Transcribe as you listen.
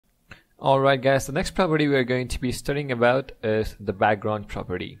Alright guys, the next property we are going to be studying about is the background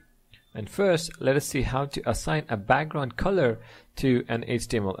property. And first, let us see how to assign a background color to an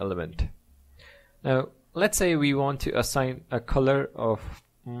HTML element. Now, let's say we want to assign a color of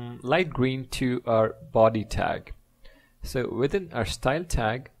light green to our body tag. So within our style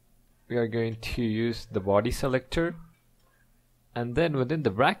tag, we are going to use the body selector, and then within the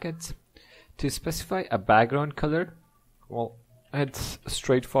brackets, to specify a background color, well, it's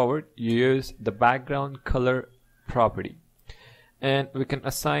straightforward. You use the background color property, and we can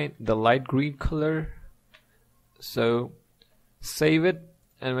assign the light green color. So save it,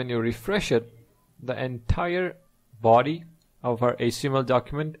 and when you refresh it, the entire body of our HTML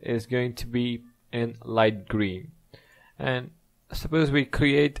document is going to be in light green. And suppose we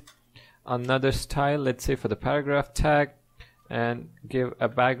create another style, let's say for the paragraph tag, and give a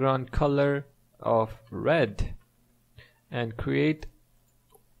background color of red, and create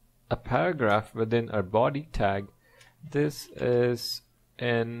a paragraph within our body tag. This is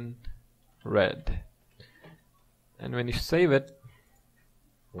in red, and when you save it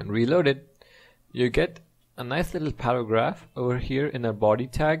and reload it, you get a nice little paragraph over here in our body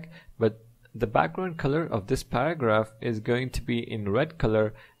tag, but the background color of this paragraph is going to be in red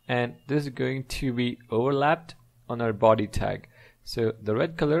color, and this is going to be overlapped on our body tag. So the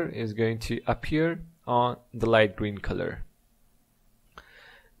red color is going to appear on the light green color.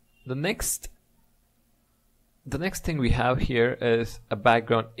 The next thing we have here is a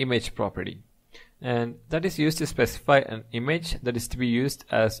background image property, and that is used to specify an image that is to be used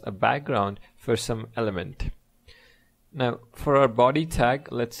as a background for some element. Now for our body tag,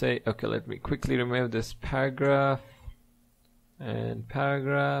 let's say, okay, let me quickly remove this paragraph and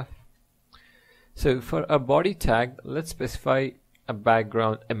paragraph. So for our body tag, let's specify a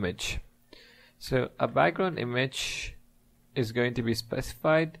background image. So a background image is going to be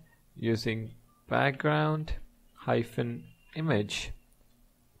specified using background hyphen image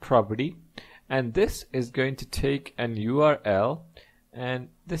property, and this is going to take an URL, and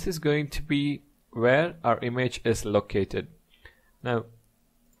this is going to be where our image is located. Now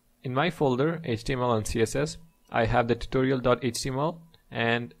in my folder HTML and CSS, I have the tutorial.html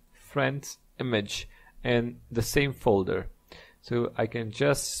and friends image in the same folder. So I can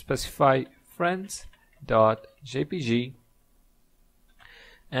just specify friends.jpg,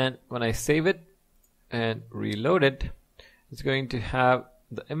 and when I save it and reload it, it's going to have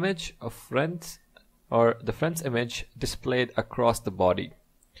the image of friends, or the friends image, displayed across the body.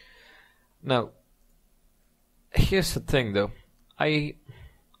 Now here's the thing though,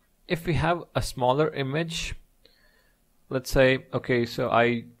 if we have a smaller image, let's say, okay, so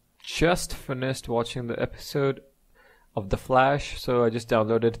I just finished watching the episode of The Flash, so I just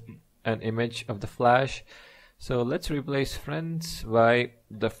downloaded an image of The Flash. So let's replace friends by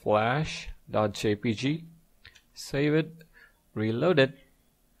the flash.jpg, save it, reload it,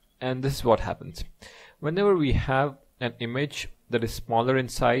 and this is what happens. Whenever we have an image that is smaller in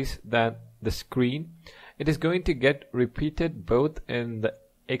size than the screen, it is going to get repeated both in the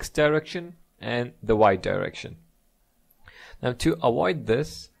X direction and the Y direction. Now to avoid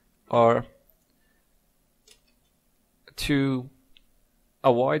this, or to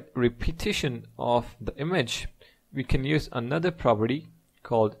avoid repetition of the image, we can use another property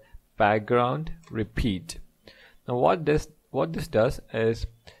called background repeat. Now what this does is,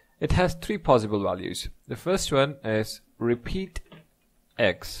 it has three possible values. The first one is repeat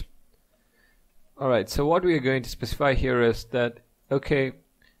X. Alright, so what we are going to specify here is that, okay,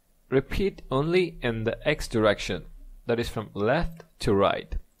 repeat only in the X direction, that is from left to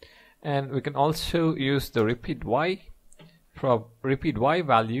right. And we can also use the repeat Y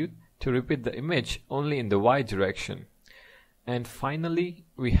value to repeat the image only in the Y direction. And finally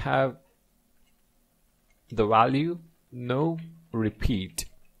we have the value no repeat.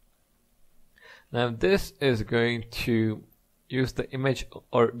 Now this is going to use the image,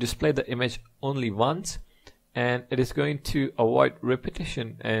 or display the image only once, and it is going to avoid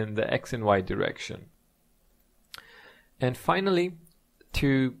repetition in the X and Y direction. And finally,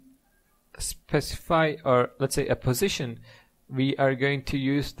 to specify, or let's say a position, we are going to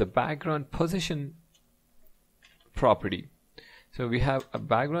use the background position property. So we have a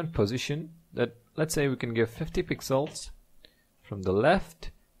background position that, let's say we can give 50 pixels from the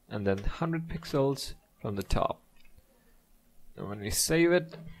left and then 100 pixels from the top. And when we save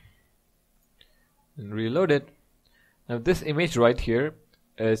it and reload it, now this image right here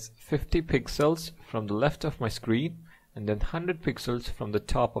is 50 pixels from the left of my screen and then 100 pixels from the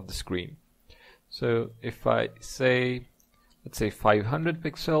top of the screen. So if I say, let's say 500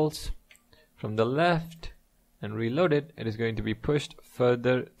 pixels from the left and reload it, it is going to be pushed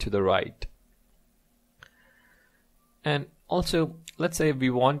further to the right. And also, let's say we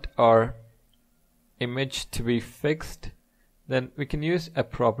want our image to be fixed, then we can use a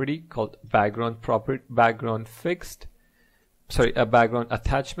property called background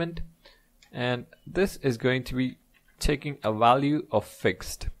attachment, and this is going to be taking a value of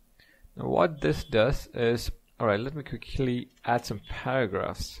fixed. Now what this does is, alright, let me quickly add some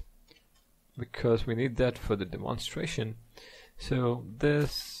paragraphs because we need that for the demonstration. So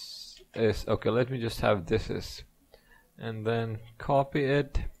this is okay, let me just have this is, and then copy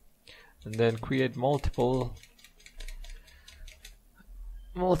it and then create multiple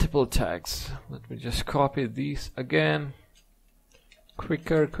tags. Let me just copy these again.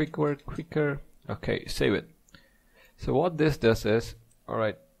 Quicker. Okay, save it. So what this does is,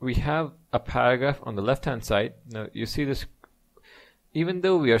 alright, we have a paragraph on the left hand side. Now you see this, even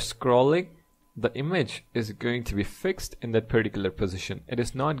though we are scrolling, the image is going to be fixed in that particular position. It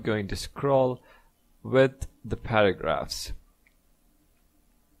is not going to scroll with the paragraphs.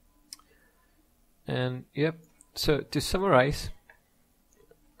 And yep, so to summarize,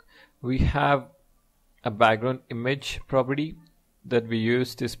 we have a background image property that we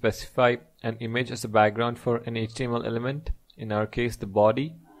use to specify an image as a background for an HTML element, in our case the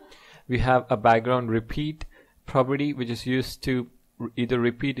body. We have a background repeat property which is used to either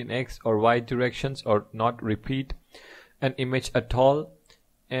repeat in X or Y directions or not repeat an image at all.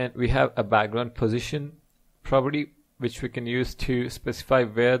 And we have a background position property which we can use to specify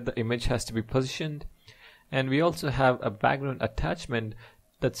where the image has to be positioned. And we also have a background attachment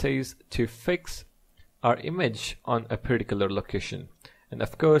that says to fix our image on a particular location. And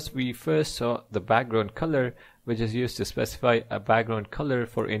of course we first saw the background color, which is used to specify a background color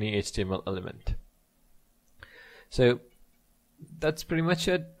for any HTML element. So that's pretty much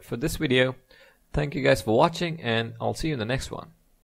it for this video. Thank you guys for watching, and I'll see you in the next one.